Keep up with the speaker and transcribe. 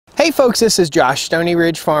Hey folks, this is Josh, Stoney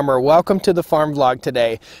Ridge Farmer. Welcome to the farm vlog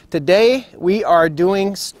today. Today we are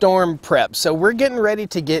doing storm prep. So we're getting ready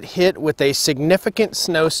to get hit with a significant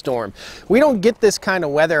snowstorm. We don't get this kind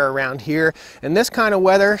of weather around here, and this kind of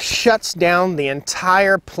weather shuts down the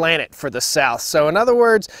entire planet for the south. So in other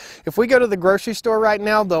words, if we go to the grocery store right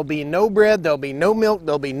now, there'll be no bread, there'll be no milk,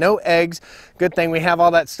 there'll be no eggs. Good thing we have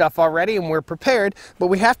all that stuff already and we're prepared, but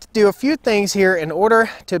we have to do a few things here in order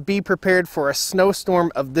to be prepared for a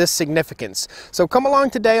snowstorm of this significance. So come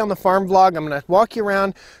along today on the farm vlog. I'm going to walk you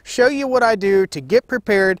around, show you what I do to get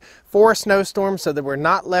prepared for a snowstorm so that we're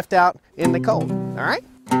not left out in the cold. All right?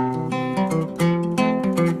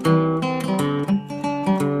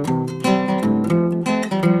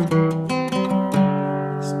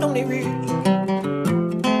 Stoney Ridge.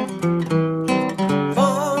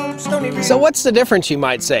 So what's the difference, you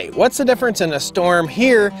might say? What's the difference in a storm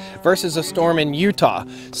here versus a storm in Utah?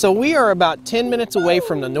 So we are about 10 minutes away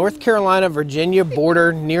from the North Carolina-Virginia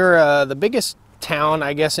border, near the biggest town,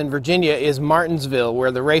 I guess, in Virginia is Martinsville,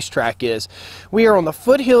 where the racetrack is. We are on the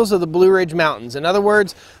foothills of the Blue Ridge Mountains. In other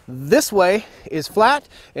words, this way is flat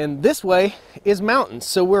and this way is mountains.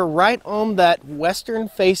 So we're right on that western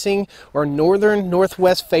facing or northern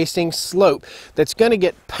northwest facing slope that's going to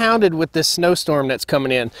get pounded with this snowstorm that's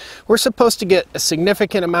coming in. We're supposed to get a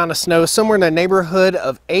significant amount of snow, somewhere in the neighborhood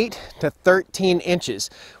of 8 to 13 inches.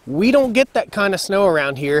 We don't get that kind of snow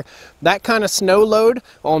around here. That kind of snow load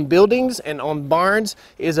on buildings and on barns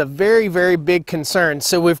is a very, very big concern.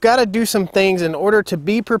 So we've got to do some things in order to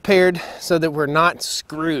be prepared so that we're not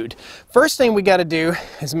screwed. First thing we got to do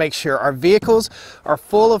is make sure our vehicles are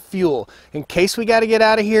full of fuel in case we got to get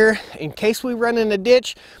out of here, in case we run in a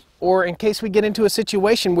ditch, or in case we get into a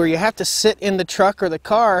situation where you have to sit in the truck or the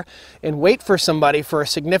car and wait for somebody for a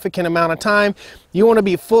significant amount of time. You want to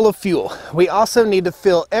be full of fuel. We also need to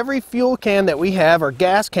fill every fuel can that we have, or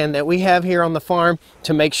gas can that we have here on the farm,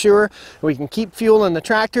 to make sure we can keep fuel in the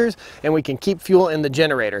tractors and we can keep fuel in the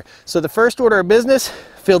generator. So the first order of business,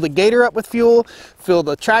 fill the gator up with fuel, fill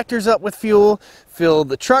the tractors up with fuel, fill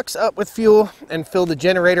the trucks up with fuel, and fill the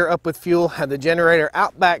generator up with fuel. Have the generator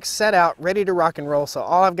out back, set out, ready to rock and roll. So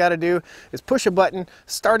all I've got to do is push a button,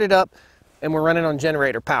 start it up, and we're running on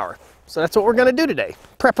generator power. So that's what we're going to do today.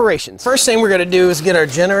 Preparations. First thing we're going to do is get our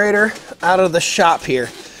generator out of the shop here.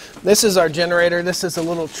 This is our generator. This is a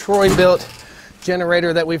little Troy-built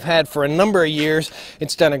generator that we've had for a number of years.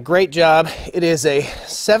 It's done a great job. It is a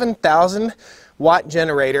 7,000 watt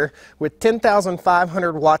generator with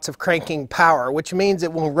 10,500 watts of cranking power, which means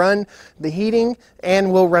it will run the heating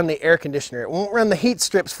and will run the air conditioner. It won't run the heat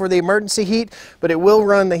strips for the emergency heat, but it will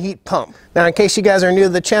run the heat pump. Now, in case you guys are new to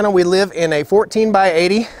the channel, we live in a 14 by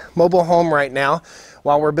 80 mobile home right now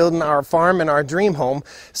while we're building our farm and our dream home.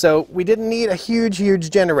 So we didn't need a huge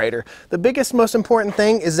generator. The biggest, most important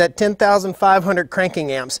thing is that 10,500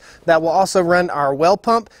 cranking amps that will also run our well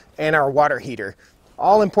pump and our water heater.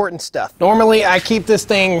 All important stuff. Normally I keep this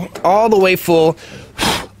thing all the way full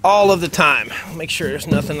all of the time. Make sure there's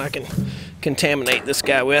nothing I can contaminate this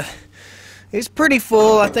guy with. It's pretty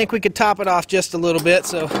full. I think we could top it off just a little bit,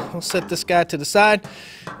 so we'll set this guy to the side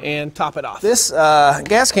and top it off. This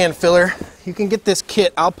gas can filler, you can get this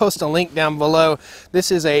kit. I'll post a link down below.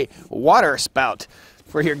 This is a water spout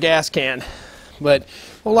for your gas can, but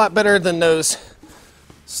a lot better than those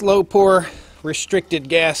slow pour restricted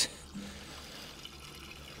gas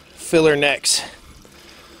filler necks.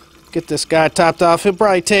 Get this guy topped off. It'll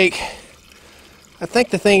probably take, I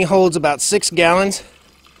think the thing holds about 6 gallons.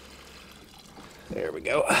 There we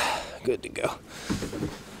go. Good to go.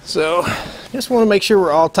 So just want to make sure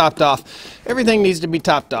we're all topped off. Everything needs to be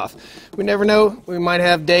topped off. We never know, we might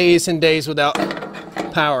have days and days without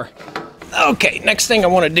power. Okay, next thing I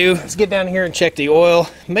want to do is get down here and check the oil.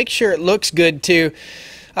 Make sure it looks good too.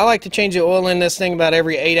 I like to change the oil in this thing about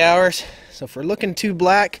every 8 hours. So if we're looking too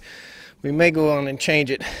black, we may go on and change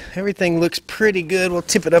it. Everything looks pretty good. We'll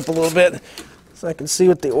tip it up a little bit so I can see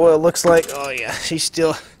what the oil looks like. Oh yeah, she's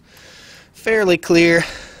still fairly clear,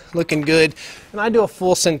 looking good. And I do a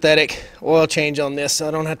full synthetic oil change on this, so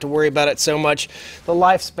I don't have to worry about it so much. The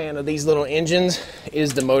lifespan of these little engines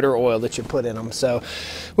is the motor oil that you put in them. So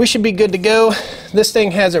we should be good to go. This thing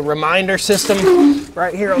has a reminder system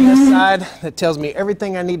right here on this side that tells me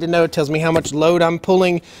everything I need to know. It tells me how much load I'm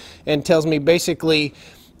pulling and tells me basically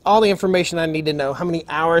all the information I need to know, how many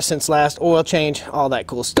hours since last oil change, all that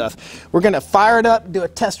cool stuff. We're going to fire it up, do a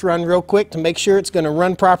test run real quick to make sure it's going to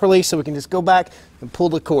run properly so we can just go back and pull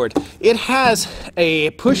the cord. It has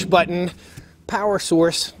a push button power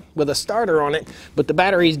source with a starter on it, but the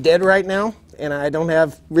battery's dead right now, and I don't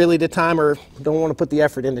have really the time or don't want to put the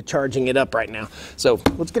effort into charging it up right now. So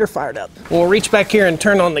let's get her fired up. We'll reach back here and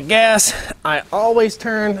turn on the gas. I always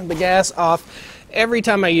turn the gas off every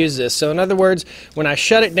time I use this. So in other words, when I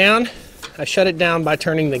shut it down by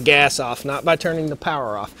turning the gas off, not by turning the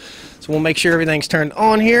power off. So we'll make sure everything's turned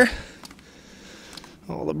on here.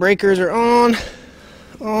 All the breakers are on,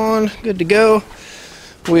 good to go.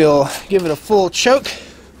 We'll give it a full choke,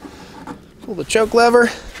 pull the choke lever,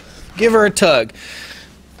 give her a tug.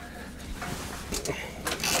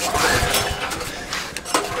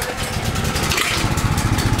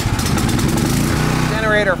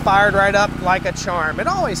 Generator fired right up like a charm. It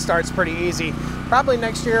always starts pretty easy. Probably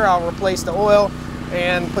next year I'll replace the oil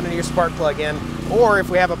and put a new spark plug in. Or if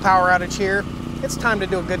we have a power outage here, it's time to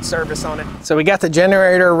do a good service on it. So we got the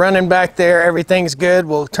generator running back there. Everything's good.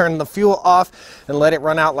 We'll turn the fuel off and let it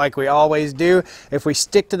run out like we always do. If we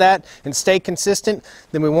stick to that and stay consistent,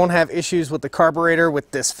 then we won't have issues with the carburetor with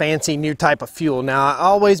this fancy new type of fuel. Now, I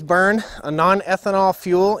always burn a non-ethanol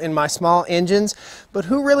fuel in my small engines, but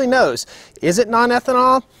who really knows? Is it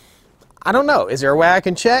non-ethanol? I don't know. Is there a way I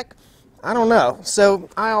can check? I don't know. So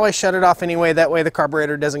I always shut it off anyway. That way the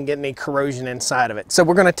carburetor doesn't get any corrosion inside of it. So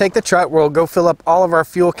we're going to take the truck. We'll go fill up all of our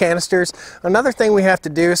fuel canisters. Another thing we have to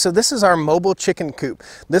do, so this is our mobile chicken coop.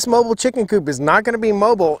 This mobile chicken coop is not going to be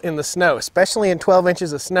mobile in the snow, especially in 12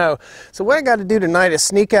 inches of snow. So what I got to do tonight is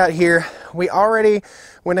sneak out here. We already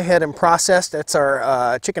went ahead and processed, that's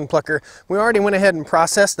our chicken plucker. We already went ahead and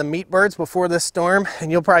processed the meat birds before this storm,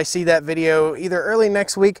 and you'll probably see that video either early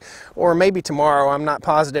next week or maybe tomorrow, I'm not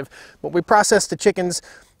positive. But we processed the chickens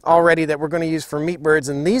already that we're going to use for meat birds,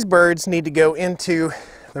 and these birds need to go into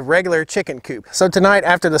the regular chicken coop. So tonight,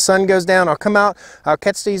 after the sun goes down, I'll come out, I'll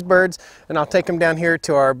catch these birds, and I'll take them down here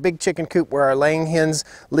to our big chicken coop where our laying hens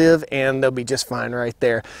live, and they'll be just fine right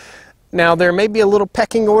there. Now, there may be a little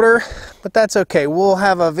pecking order, but that's okay. We'll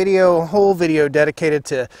have a whole video dedicated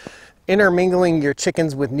to intermingling your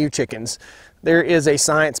chickens with new chickens. There is a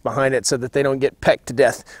science behind it so that they don't get pecked to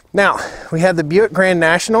death. Now, we have the Buick Grand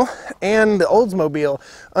National and the Oldsmobile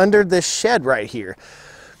under this shed right here.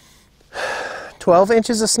 12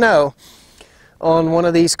 inches of snow on one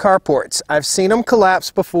of these carports. I've seen them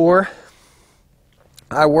collapse before.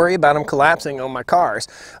 I worry about them collapsing on my cars.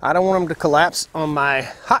 I don't want them to collapse on my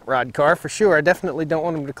hot rod car for sure. I definitely don't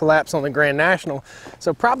want them to collapse on the Grand National.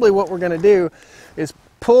 So probably what we're going to do is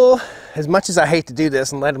pull, as much as I hate to do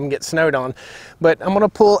this and let them get snowed on, but I'm going to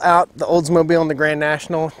pull out the Oldsmobile and the Grand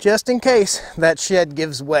National just in case that shed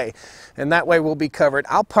gives way. And that way we'll be covered.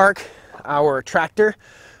 I'll park our tractor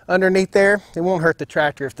underneath there. It won't hurt the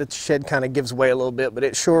tractor if the shed kind of gives way a little bit, but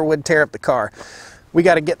it sure would tear up the car. We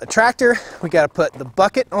got to get the tractor, we got to put the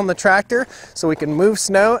bucket on the tractor so we can move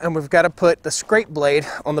snow, and we've got to put the scrape blade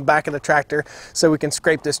on the back of the tractor so we can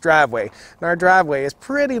scrape this driveway. And our driveway is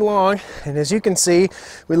pretty long, and as you can see,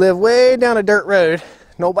 we live way down a dirt road.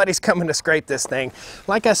 Nobody's coming to scrape this thing.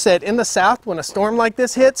 Like I said, in the south, when a storm like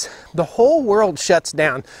this hits, the whole world shuts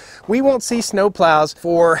down. We won't see snow plows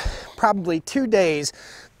for probably 2 days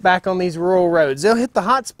back on these rural roads. They'll hit the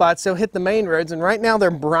hot spots, they'll hit the main roads, and right now they're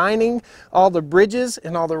brining all the bridges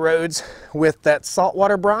and all the roads with that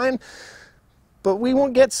saltwater brine, but we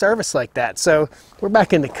won't get service like that. So we're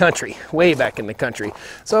back in the country, way back in the country.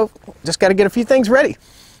 So just got to get a few things ready.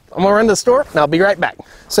 I'm gonna run to the store and I'll be right back.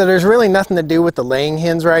 So there's really nothing to do with the laying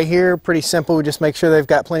hens right here. Pretty simple. We just make sure they've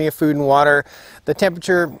got plenty of food and water. The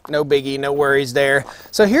temperature, no biggie, no worries there.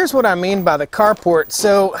 So here's what I mean by the carport.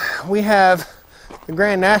 So we have the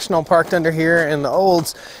Grand National parked under here and the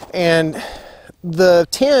Olds, and the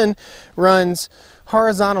tin runs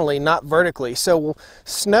horizontally, not vertically, so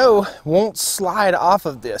snow won't slide off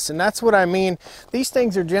of this, and that's what I mean. These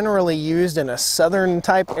things are generally used in a southern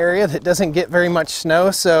type area that doesn't get very much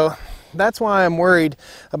snow, so that's why I'm worried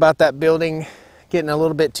about that building getting a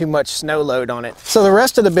little bit too much snow load on it. So the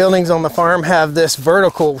rest of the buildings on the farm have this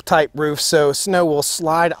vertical type roof, so snow will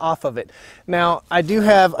slide off of it. Now, I do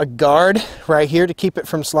have a guard right here to keep it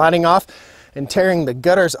from sliding off and tearing the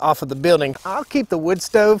gutters off of the building. I'll keep the wood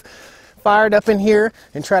stove fired up in here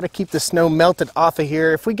and try to keep the snow melted off of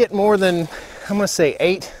here. If we get more than, I'm gonna say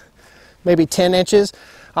 8, maybe 10 inches,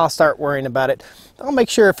 I'll start worrying about it. I'll make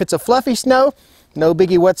sure if it's a fluffy snow, no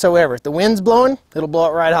biggie whatsoever. If the wind's blowing, it'll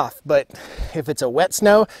blow it right off. But if it's a wet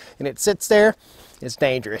snow and it sits there, it's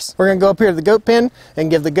dangerous. We're gonna go up here to the goat pen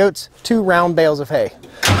and give the goats 2 round bales of hay.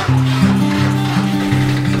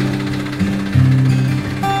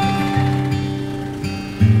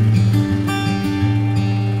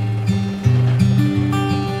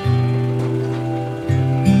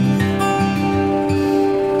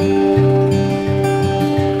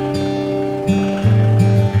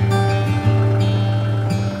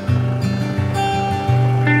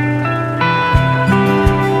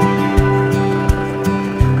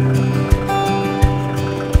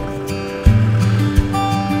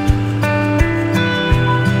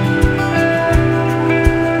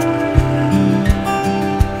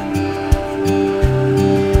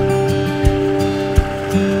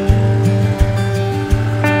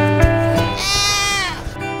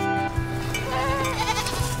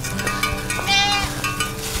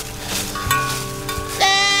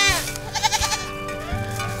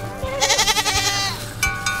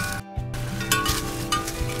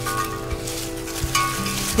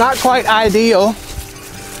 Not quite ideal.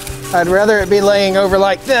 I'd rather it be laying over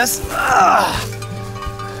like this.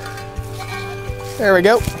 There we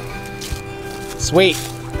go. Sweet.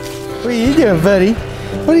 What are you doing, buddy?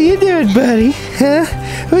 What are you doing, buddy? Huh?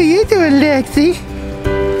 What are you doing, Lexi?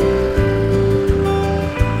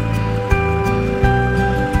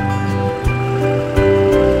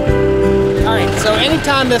 All right, so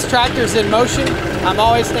anytime this tractor's in motion, I'm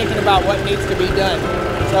always thinking about what needs to be done.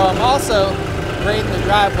 So I'm also grading the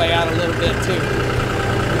driveway out a little bit too.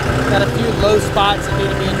 Got a few low spots that need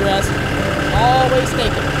to be addressed. Always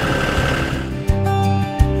thinking.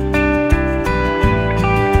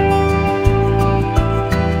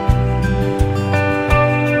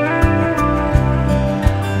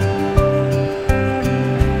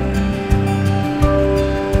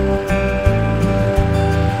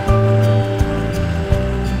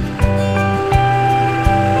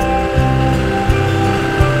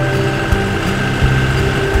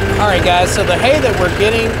 Alright guys, so the hay that we're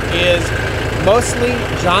getting is mostly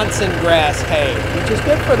Johnson grass hay, which is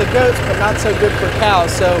good for the goats but not so good for cows.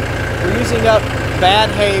 So we're using up bad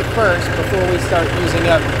hay first before we start using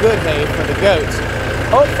up good hay for the goats.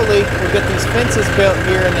 Hopefully we'll get these fences built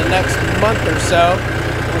here in the next month or so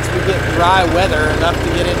once we get dry weather enough to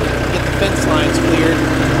get the fence lines cleared,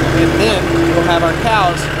 and then we'll have our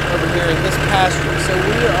cows over here in this pasture. So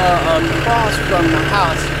we are across from the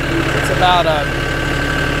house. It's about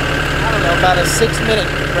about a 6-minute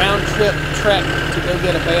round trip trek to go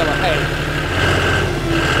get a bale of hay.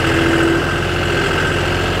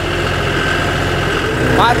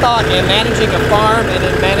 My thought in managing a farm and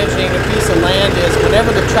in managing a piece of land is whenever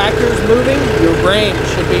the tractor's moving, your brain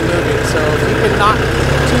should be moving. So if you can knock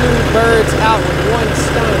 2 birds out with 1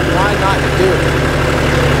 stone, why not do it?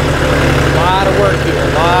 A lot of work here,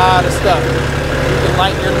 a lot of stuff. You can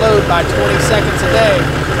lighten your load by 20 seconds a day.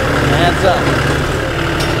 It adds up.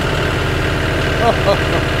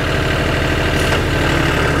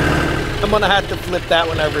 I'm gonna have to flip that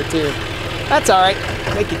one over too. That's all right.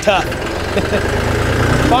 Make it tough.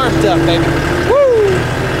 Farm tough, baby. Woo!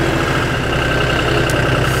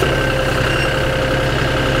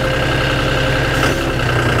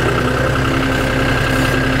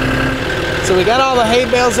 So we got all the hay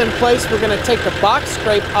bales in place. We're gonna take the box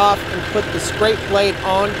scrape off and put the scrape blade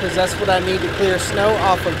on because that's what I need to clear snow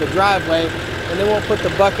off of the driveway. And then we'll put the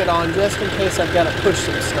bucket on just in case I've got to push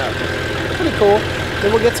some snow. Pretty cool.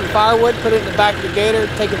 Then we'll get some firewood, put it in the back of the gator,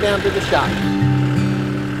 take it down to the shop.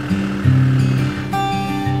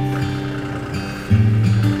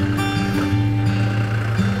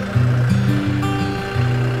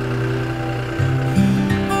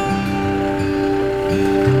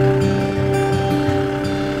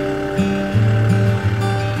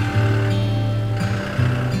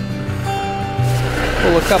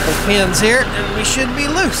 Pull a couple pins here and we should be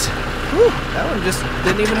loose. Whew, that one just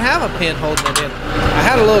didn't even have a pin holding it in. I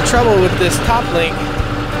had a little trouble with this top link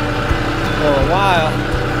for a while.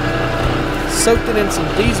 Soaked it in some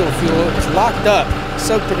diesel fuel. It was locked up.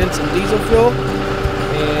 Soaked it in some diesel fuel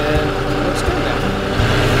and it looks good now.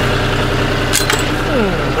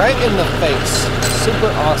 Right in the face.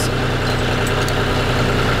 Super awesome.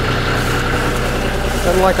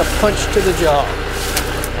 Nothing like a punch to the jaw.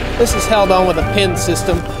 This is held on with a pin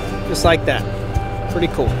system, just like that. Pretty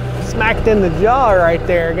cool. Smacked in the jaw right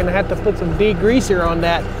there. Gonna have to put some degreaser on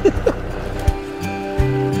that.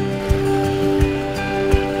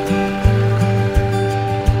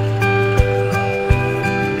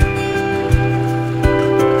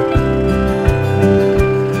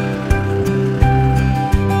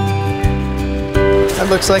 That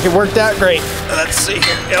looks like it worked out great. Let's see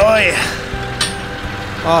here. Oh yeah.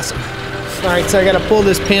 Awesome. All right, so I gotta pull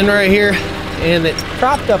this pin right here, and it's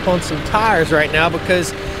propped up on some tires right now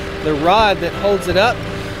because the rod that holds it up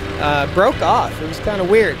broke off. It was kind of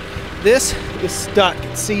weird. This is stuck,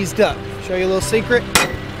 it's seized up. Show you a little secret.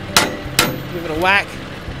 Give it a whack.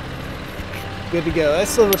 Good to go.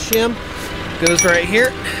 This little shim goes right here.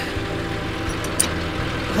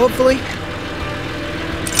 Hopefully.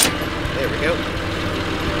 There we go.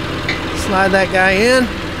 Slide that guy in.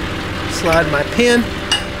 Slide my pin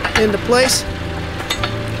into place.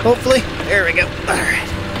 Hopefully. There we go. All right.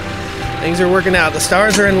 Things are working out. The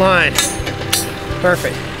stars are in line.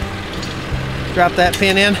 Perfect. Drop that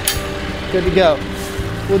pin in. Good to go.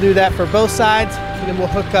 We'll do that for both sides, and then we'll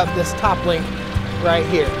hook up this top link right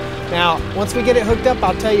here. Now, once we get it hooked up,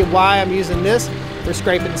 I'll tell you why I'm using this for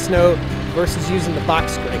scraping snow versus using the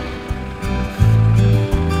box scrape.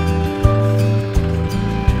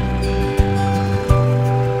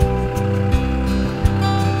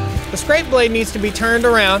 The scrape blade needs to be turned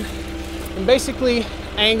around and basically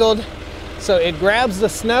angled So it grabs the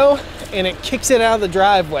snow and it kicks it out of the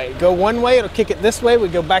driveway. Go one way, it'll kick it this way. We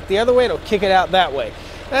go back the other way, it'll kick it out that way.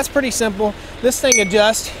 That's pretty simple. This thing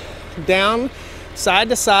adjusts down, side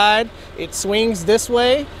to side. It swings this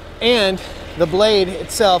way, and the blade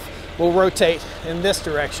itself will rotate in this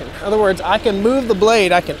direction. In other words, I can move the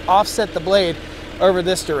blade, I can offset the blade over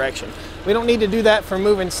this direction. We don't need to do that for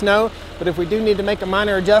moving snow, but if we do need to make a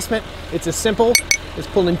minor adjustment, it's as simple as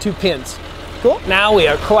pulling 2 pins. Cool. Now we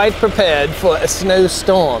are quite prepared for a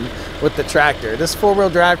snowstorm with the tractor. This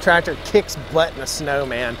 4-wheel drive tractor kicks butt in the snow,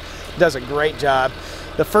 man. Does a great job.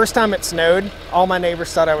 The first time it snowed, all my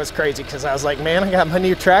neighbors thought I was crazy because I was like, man, I got my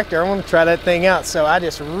new tractor. I want to try that thing out. So I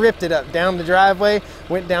just ripped it up down the driveway,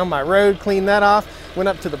 went down my road, cleaned that off, went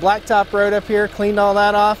up to the blacktop road up here, cleaned all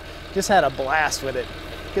that off. Just had a blast with it.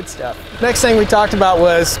 Good stuff. Next thing we talked about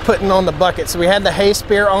was putting on the bucket. So we had the hay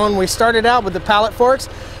spear on. We started out with the pallet forks.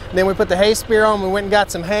 Then we put the hay spear on. We went and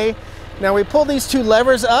got some hay. Now we pull these 2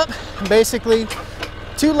 levers up. Basically,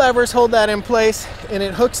 2 levers hold that in place, and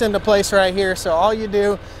it hooks into place right here. So all you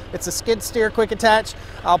do, it's a skid steer quick attach.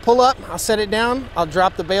 I'll pull up, I'll set it down, I'll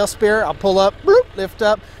drop the bale spear, I'll pull up, bloop, lift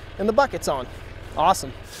up, and the bucket's on.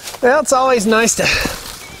 Awesome. Well, it's always nice to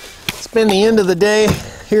spend the end of the day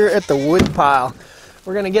here at the wood pile.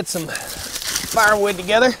 We're gonna get some firewood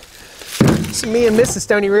together so me and Mrs.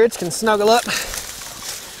 Stoney Ridge can snuggle up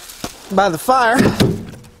by the fire.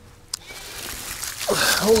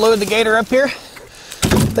 We'll load the gator up here,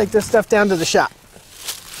 take this stuff down to the shop.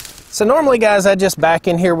 So normally, guys, I just back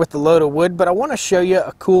in here with the load of wood, but I want to show you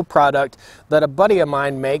a cool product that a buddy of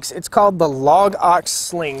mine makes. It's called the Log Ox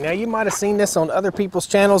Sling. Now, you might have seen this on other people's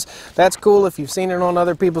channels. That's cool if you've seen it on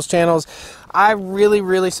other people's channels. I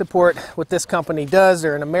really support what this company does.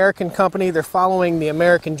 They're an American company. They're following the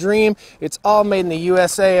American dream. It's all made in the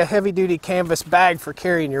USA, a heavy-duty canvas bag for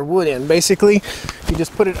carrying your wood in. Basically, you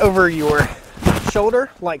just put it over your shoulder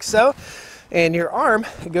like so, and your arm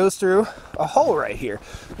goes through a hole right here.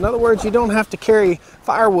 In other words, you don't have to carry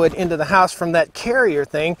firewood into the house from that carrier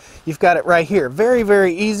thing. You've got it right here.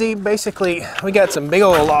 Very easy. Basically, we got some big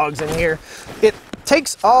old logs in here. It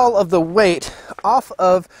takes all of the weight off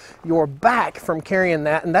of your back from carrying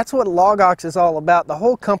that, and that's what Log Ox is all about. The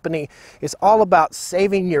whole company is all about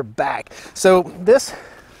saving your back. So this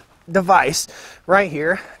device right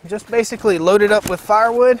here, just basically load it up with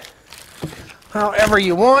firewood however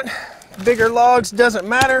you want. Bigger logs, doesn't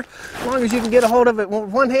matter. As long as you can get a hold of it with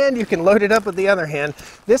one hand, you can load it up with the other hand.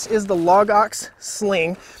 This is the Log Ox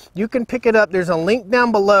Sling. You can pick it up. There's a link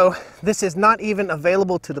down below. This is not even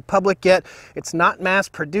available to the public yet. It's not mass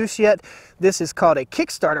produced yet. This is called a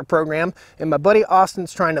Kickstarter program, and my buddy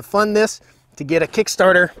Austin's trying to fund this to get a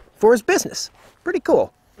Kickstarter for his business. Pretty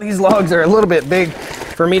cool. These logs are a little bit big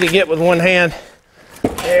for me to get with one hand.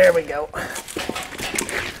 There we go.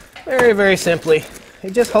 Very simply.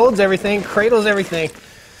 It just holds everything, cradles everything.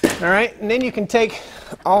 All right, and then you can take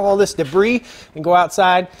all this debris and go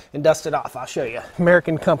outside and dust it off. I'll show you.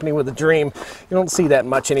 American company with a dream. You don't see that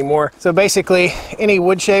much anymore. So basically, any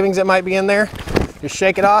wood shavings that might be in there, just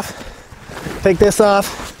shake it off, take this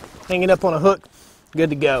off, hang it up on a hook, good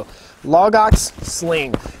to go. Log Ox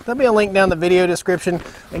Sling. There'll be a link down in the video description.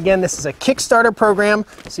 Again, this is a Kickstarter program,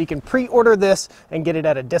 so you can pre-order this and get it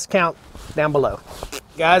at a discount down below.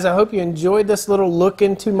 Guys, I hope you enjoyed this little look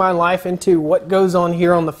into my life, into what goes on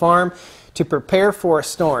here on the farm to prepare for a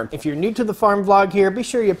storm. If you're new to the farm vlog here, be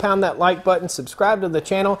sure you pound that like button, subscribe to the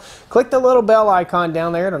channel, click the little bell icon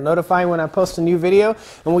down there. It'll notify you when I post a new video,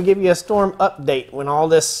 and we'll give you a storm update when all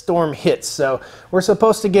this storm hits. So we're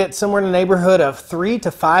supposed to get somewhere in the neighborhood of 3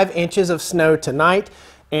 to 5 inches of snow tonight,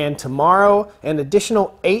 and tomorrow an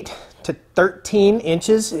additional 8 to 13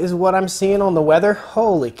 inches is what I'm seeing on the weather.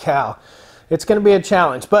 Holy cow. It's going to be a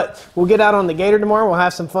challenge, but we'll get out on the gator tomorrow. We'll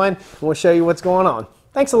have some fun, and we'll show you what's going on.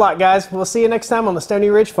 Thanks a lot, guys. We'll see you next time on the Stoney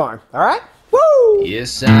Ridge Farm. All right? Woo!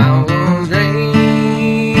 Yes, I was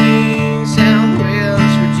raised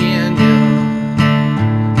Southwest Virginia.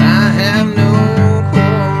 I have no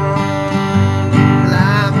quarrel, no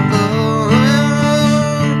life above.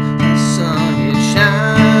 The sun, it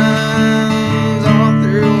shines all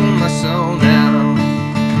through my soul now.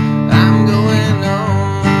 I'm going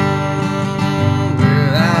on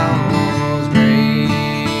where I was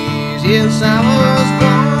raised. Yes, I was